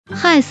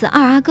害死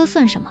二阿哥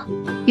算什么？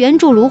原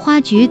著芦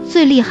花局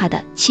最厉害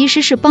的其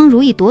实是帮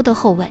如意夺得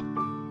后位。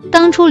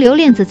当初刘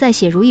恋子在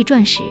写如懿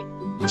传时，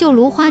就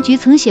芦花局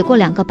曾写过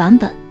2个版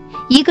本，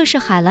一个是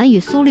海兰与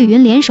苏绿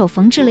云联手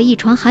缝制了一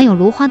床含有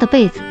芦花的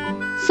被子，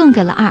送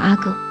给了二阿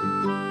哥，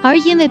而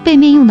因为背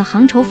面用的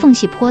行绸缝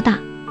隙颇大，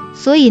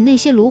所以那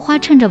些芦花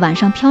趁着晚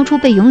上飘出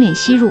被永脸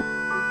吸入，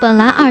本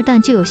来二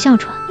蛋就有哮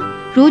喘，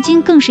如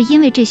今更是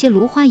因为这些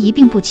芦花一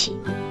病不起，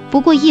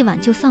不过一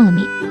晚就丧了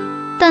命。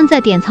但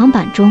在典藏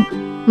版中，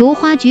芦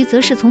花局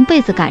则是从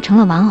被子改成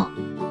了玩偶。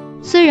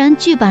虽然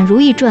剧版《如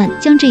懿传》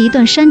将这一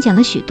段删减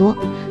了许多，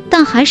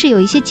但还是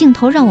有一些镜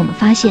头让我们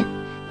发现，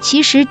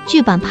其实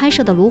剧版拍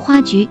摄的芦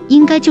花局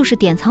应该就是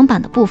典藏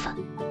版的部分。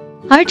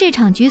而这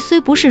场局虽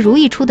不是如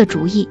懿出的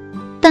主意，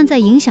但在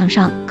影响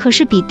上可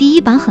是比第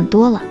1版很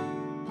多了。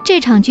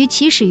这场局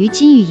起始于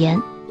金玉妍，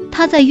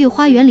他在御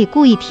花园里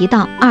故意提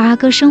到二阿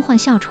哥身患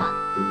哮喘，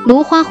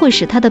芦花会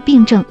使他的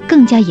病症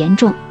更加严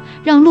重，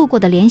让路过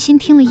的莲心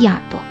听了一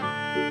耳朵。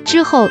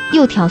之后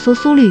又挑唆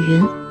苏绿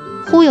云，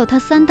忽悠他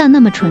三蛋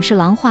那么蠢是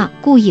狼话，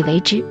故意为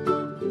之。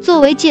作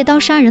为借刀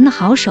杀人的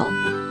好手，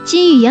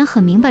金玉妍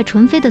很明白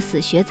纯妃的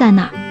死穴在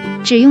哪儿，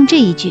只用这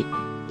一句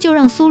就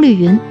让苏绿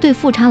云对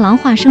富察狼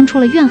话生出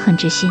了怨恨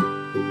之心。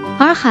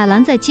而海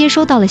兰在接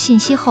收到了信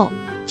息后，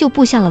就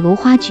布下了芦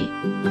花局。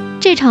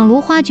这场芦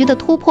花局的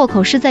突破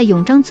口是在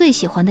永璋最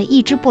喜欢的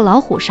一只布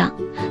老虎上，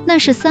那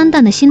是三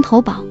蛋的心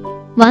头宝，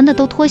玩的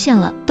都脱线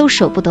了，都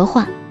舍不得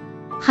换。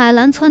海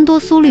兰撺掇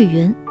苏绿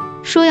云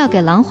说要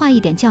给狼话一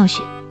点教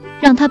训，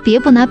让他别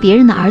不拿别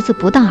人的儿子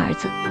不当儿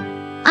子。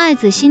爱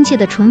子心切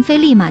的纯妃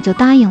立马就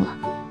答应了，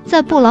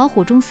在布老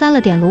虎中塞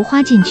了点芦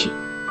花进去，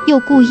又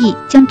故意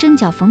将针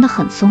脚缝得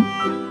很松。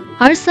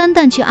而三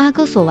蛋去阿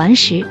哥所玩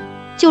时，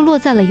就落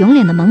在了永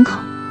脸的门口。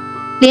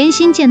莲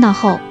心见到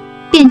后，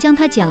便将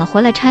它捡了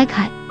回来拆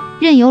开，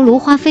任由芦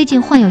花飞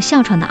进患有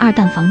哮喘的二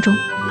蛋房中，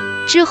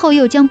之后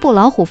又将布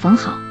老虎缝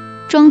好，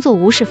装作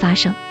无事发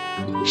生。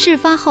事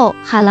发后，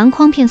海兰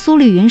诓骗苏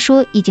绿云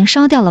说已经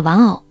烧掉了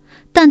玩偶，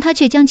但他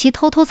却将其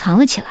偷偷藏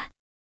了起来。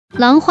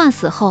狼话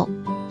死后，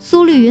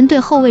苏绿云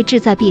对后位志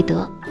在必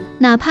得，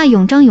哪怕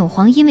永璋永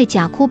皇因为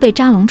假哭被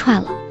扎龙踹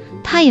了，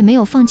他也没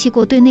有放弃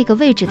过对那个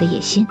位置的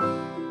野心。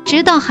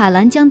直到海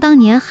兰将当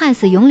年害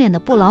死永脸的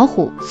布老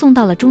虎送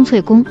到了钟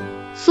粹宫，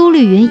苏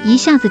绿云一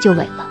下子就萎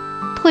了，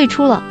退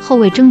出了后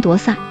位争夺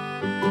赛。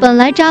本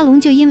来扎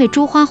龙就因为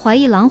珠花怀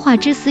疑狼话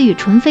之死与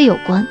纯妃有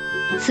关，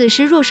此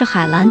时若是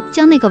海兰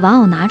将那个玩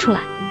偶拿出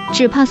来，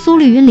只怕苏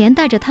绿云连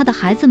带着他的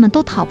孩子们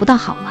都讨不到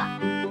好了。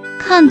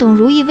看懂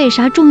如懿为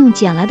啥重用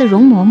捡来的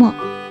容嬷嬷，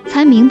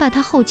才明白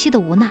她后期的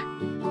无奈。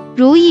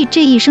如懿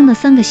这一生的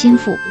3个心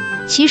腹，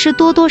其实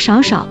多多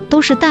少少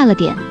都是带了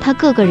点她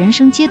各个人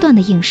生阶段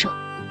的映射。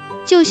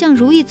就像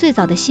如懿最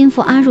早的心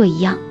腹阿若一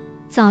样，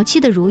早期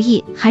的如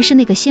懿还是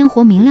那个鲜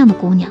活明亮的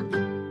姑娘，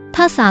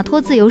她洒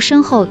脱自由，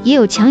身后也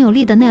有强有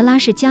力的奈拉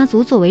氏家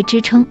族作为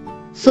支撑，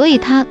所以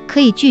她可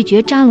以拒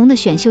绝扎龙的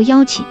选秀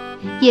邀请，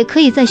也可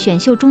以在选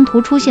秀中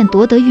途出现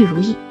夺得玉如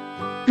意。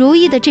如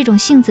懿的这种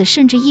性子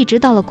甚至一直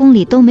到了宫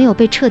里都没有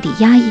被彻底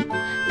压抑，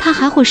她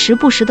还会时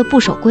不时的不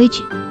守规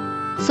矩，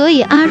所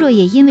以阿若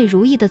也因为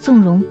如懿的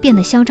纵容变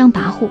得嚣张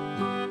跋扈，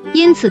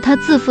因此她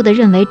自负地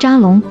认为扎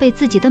龙被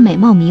自己的美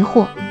貌迷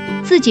惑，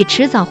自己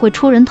迟早会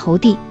出人头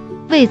地，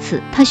为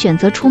此她选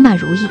择出卖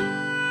如懿。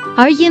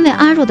而因为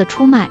阿若的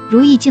出卖，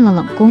如懿进了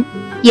冷宫，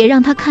也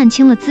让她看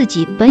清了自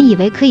己本以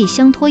为可以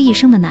相托一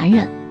生的男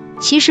人，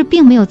其实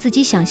并没有自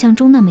己想象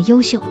中那么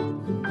优秀。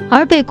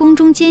而被宫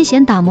中奸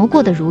贤打磨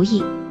过的如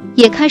懿，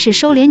也开始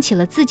收敛起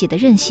了自己的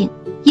任性，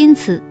因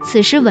此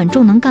此时稳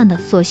重能干的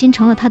索心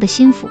成了她的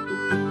心腹。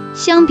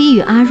相比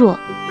于阿若，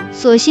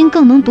索心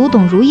更能读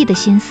懂如懿的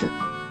心思，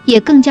也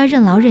更加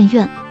任劳任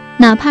怨，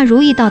哪怕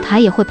如懿倒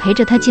台也会陪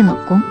着她进冷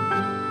宫。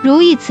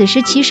如懿此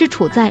时其实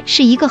处在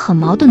是一个很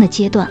矛盾的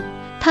阶段，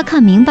她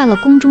看明白了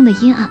宫中的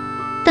阴暗，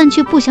但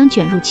却不想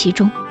卷入其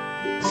中，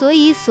所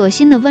以索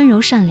心的温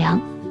柔善良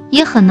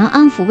也很能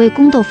安抚为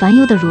宫斗烦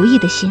忧的如懿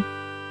的心。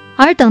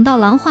而等到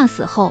狼化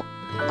死后，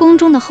宫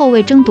中的后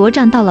位争夺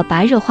战到了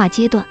白热化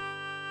阶段，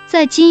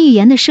在金玉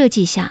妍的设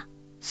计下，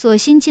索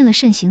心进了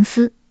慎刑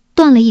司，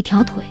断了一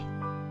条腿，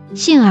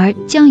幸而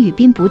江雨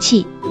斌不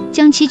弃，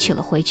将其娶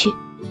了回去。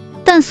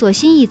但索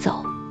心一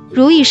走，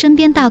如懿身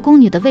边大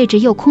宫女的位置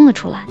又空了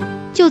出来。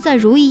就在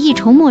如懿一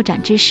筹莫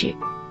展之时，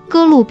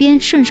歌路边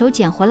顺手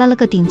捡回来了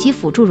个顶级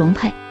辅助容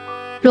佩。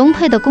容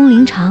佩的工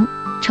龄长，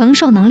承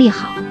受能力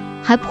好，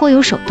还颇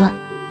有手段。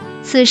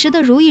此时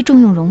的如懿重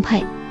用容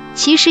佩，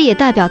其实也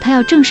代表她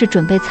要正式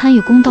准备参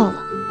与宫斗了。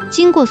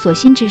经过索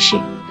心之事，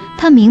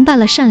她明白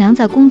了善良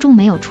在宫中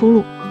没有出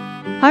路，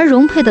而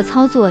容佩的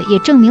操作也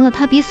证明了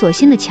她比索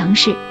心的强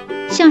势，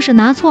像是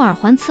拿错耳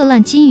环刺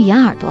烂金玉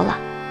妍耳朵了，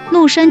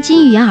怒扇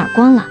金玉妍耳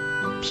光了，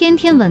天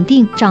天稳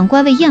定长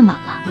乖位燕婉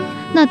了，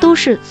那都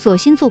是索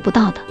心做不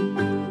到的，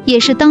也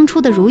是当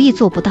初的如懿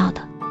做不到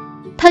的。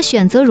她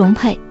选择容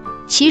佩，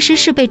其实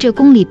是被这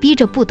宫里逼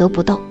着不得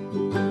不斗。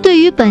对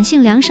于本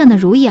性良善的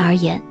如懿而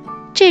言，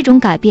这种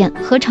改变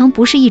何尝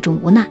不是一种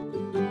无奈。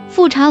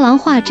富察郎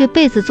画这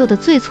辈子做的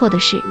最错的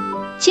事，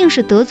竟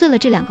是得罪了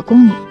这两个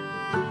宫女。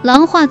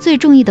琅嬅最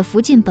中意的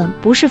福晋本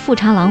不是富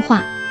察琅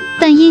嬅，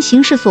但因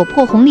形势所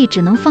迫，弘历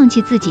只能放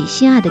弃自己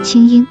心爱的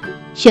青樱，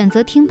选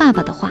择听爸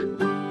爸的话。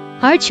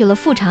而娶了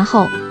富察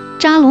后，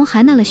扎龙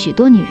还纳了许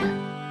多女人，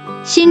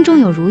心中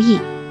有如意，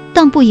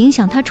但不影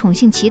响他宠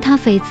幸其他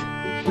妃子，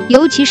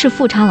尤其是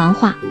富察琅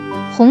嬅。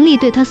弘历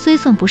对他虽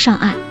算不上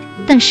爱，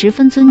但十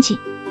分尊敬。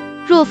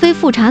若非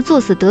富察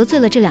作死得罪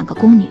了这两个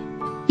宫女，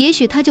也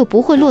许他就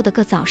不会落得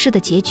个早逝的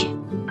结局。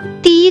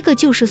第一个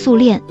就是素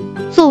练，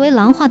作为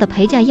琅嬅的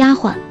陪嫁丫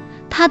鬟，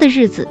她的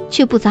日子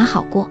却不咋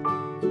好过。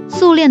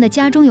素练的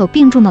家中有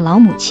病重的老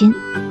母亲，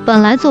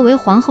本来作为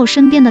皇后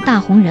身边的大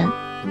红人，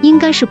应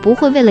该是不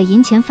会为了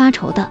银钱发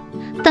愁的，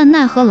但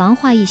奈何琅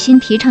嬅一心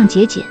提倡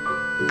节俭，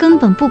根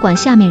本不管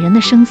下面人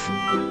的生死，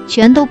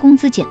全都工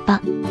资减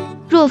半。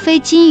若非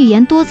金玉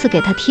妍多次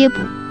给她贴补，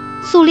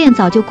素练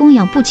早就供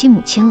养不起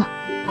母亲了。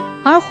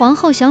而皇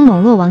后想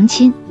笼络王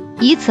亲，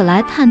以此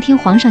来探听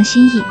皇上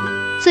心意，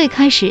最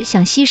开始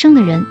想牺牲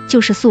的人就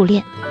是素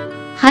练，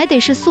还得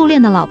是素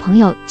练的老朋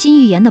友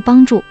金玉妍的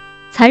帮助，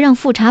才让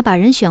富察把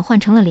人选换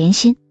成了莲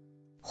心。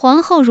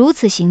皇后如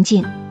此行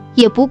径，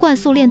也不怪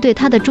素练对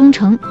她的忠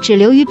诚只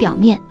流于表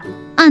面，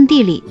暗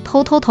地里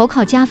偷偷投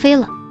靠嘉妃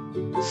了。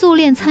素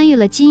练参与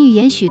了金玉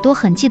妍许多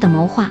狠计的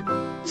谋划，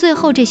最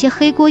后这些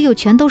黑锅又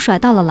全都甩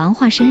到了琅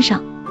嬅身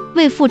上，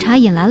为富察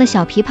引来了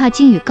小琵琶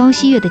精与高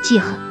希月的记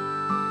恨，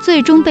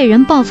最终被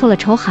人报错了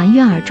仇，含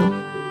冤而终。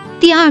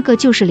第二个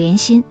就是莲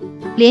心，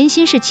莲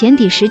心是前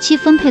底时期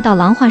分配到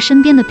琅嬅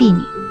身边的婢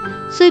女，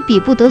虽比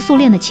不得素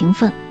练的情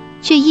分，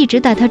却一直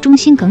待她忠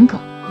心耿耿。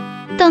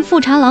但富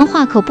察琅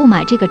嬅可不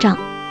买这个账，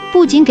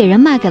不仅给人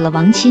卖给了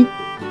王亲，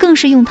更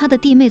是用她的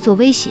弟妹做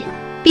威胁，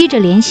逼着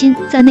莲心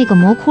在那个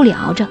魔窟里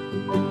熬着。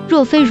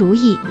若非如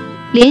意，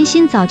莲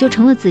心早就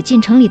成了紫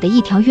禁城里的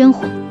一条冤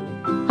魂。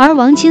而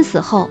王亲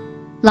死后，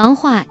琅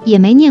嬅也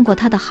没念过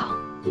他的好，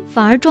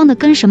反而装得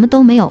跟什么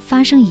都没有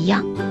发生一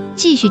样，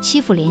继续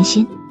欺负莲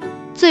心。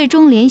最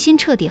终莲心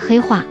彻底黑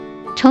化，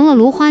成了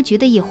芦花局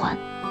的一环。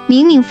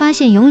明明发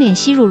现永脸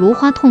吸入芦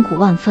花痛苦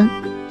万分，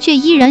却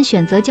依然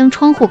选择将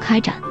窗户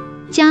开展，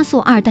加速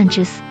二蛋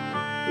之死。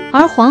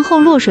而皇后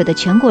落水的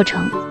全过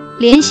程，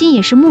莲心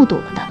也是目睹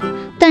了的，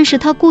但是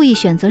她故意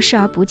选择视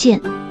而不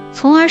见，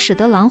从而使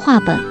得琅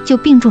嬅本就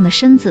病重的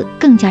身子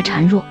更加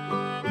孱弱。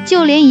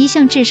就连一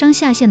向智商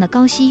下线的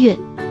高希月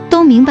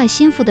都明白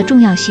心腹的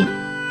重要性，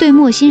对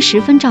莫心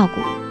十分照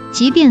顾，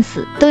即便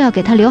死都要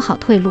给他留好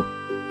退路。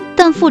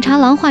但富察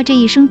琅嬅这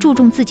一生注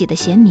重自己的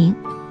贤名，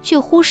却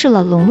忽视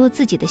了笼络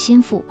自己的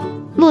心腹，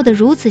落得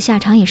如此下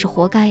场也是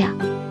活该呀。